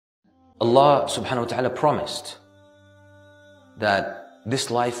Allah subhanahu wa ta'ala promised that this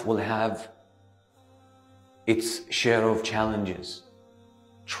life will have its share of challenges,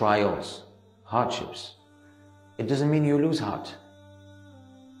 trials, hardships. It doesn't mean you lose heart.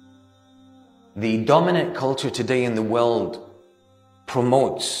 The dominant culture today in the world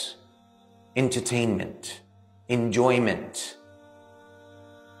promotes entertainment, enjoyment,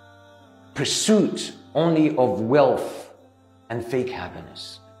 pursuit only of wealth and fake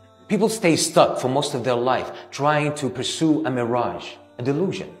happiness. People stay stuck for most of their life trying to pursue a mirage, a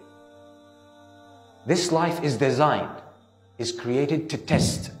delusion. This life is designed, is created to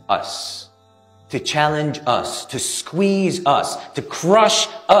test us, to challenge us, to squeeze us, to crush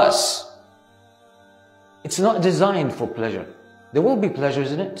us. It's not designed for pleasure. There will be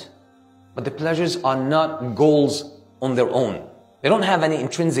pleasures in it, but the pleasures are not goals on their own. They don't have any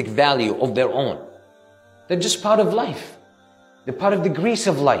intrinsic value of their own. They're just part of life. They're part of the grease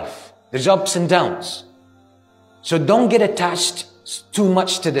of life. There's ups and downs. So don't get attached too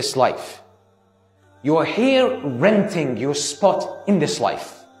much to this life. You're here renting your spot in this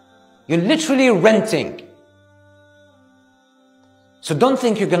life. You're literally renting. So don't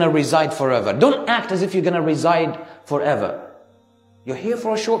think you're going to reside forever. Don't act as if you're going to reside forever. You're here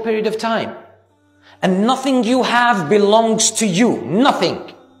for a short period of time. And nothing you have belongs to you.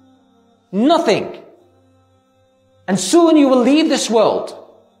 Nothing. Nothing. And soon you will leave this world.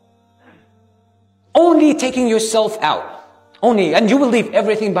 Only taking yourself out. Only. And you will leave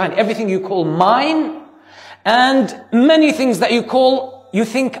everything behind. Everything you call mine. And many things that you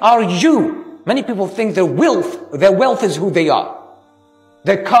think are you. Many people think their wealth is who they are.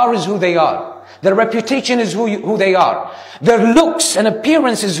 Their car is who they are. Their reputation is who they are. Their looks and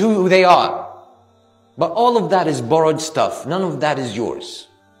appearance is who they are. But all of that is borrowed stuff. None of that is yours.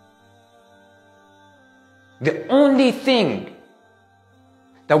 The only thing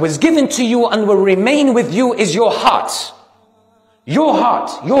that was given to you and will remain with you is your heart. Your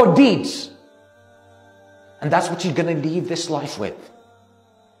heart, your deeds. And that's what you're going to leave this life with.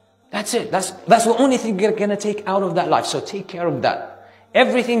 That's it. That's the only thing you're going to take out of that life. So take care of that.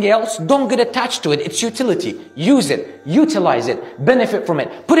 Everything else, don't get attached to it. It's utility. Use it. Utilize it. Benefit from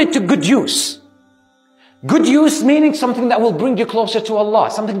it. Put it to good use. Good use meaning something that will bring you closer to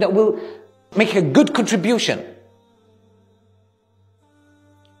Allah. Something that will make a good contribution.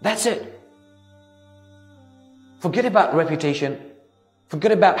 That's it. Forget about reputation.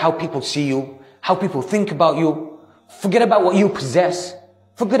 Forget about how people see you, how people think about you. Forget about what you possess.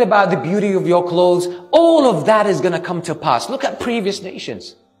 Forget about the beauty of your clothes. All of that is going to come to pass. Look at previous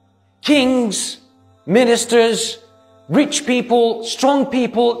nations. Kings, ministers, rich people, strong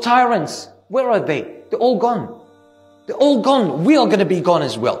people, tyrants. Where are they? They're all gone. They're all gone. We are going to be gone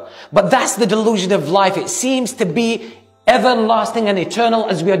as well. But that's the delusion of life. It seems to be everlasting and eternal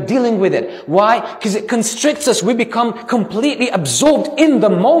as we are dealing with it. Why? Because it constricts us. We become completely absorbed in the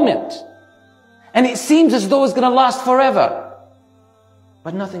moment. And it seems as though it's going to last forever.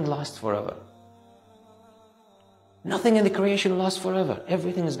 But nothing lasts forever. Nothing in the creation lasts forever.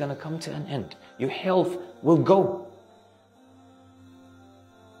 Everything is going to come to an end. Your health will go.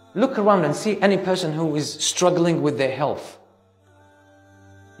 Look around and see any person who is struggling with their health.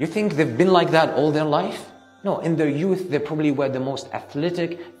 You think they've been like that all their life? No, in their youth, they probably were the most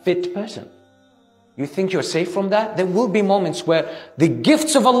athletic, fit person. You think you're safe from that? There will be moments where the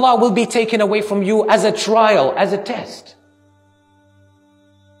gifts of Allah will be taken away from you as a trial, as a test.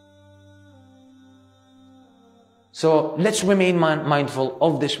 So let's remain mindful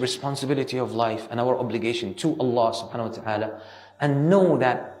of this responsibility of life and our obligation to Allah subhanahu wa ta'ala, and know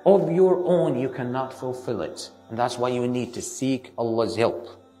that of your own you cannot fulfill it. And that's why you need to seek Allah's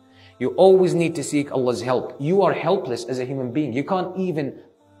help. You always need to seek Allah's help. You are helpless as a human being. You can't even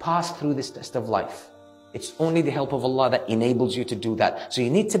pass through this test of life. It's only the help of Allah that enables you to do that. So you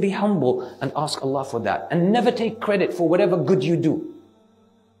need to be humble and ask Allah for that. And never take credit for whatever good you do.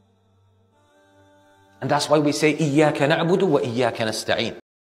 And that's why we say, إِيَّاكَ نَعْبُدُ وَإِيَّاكَ نَسْتَعِينُ.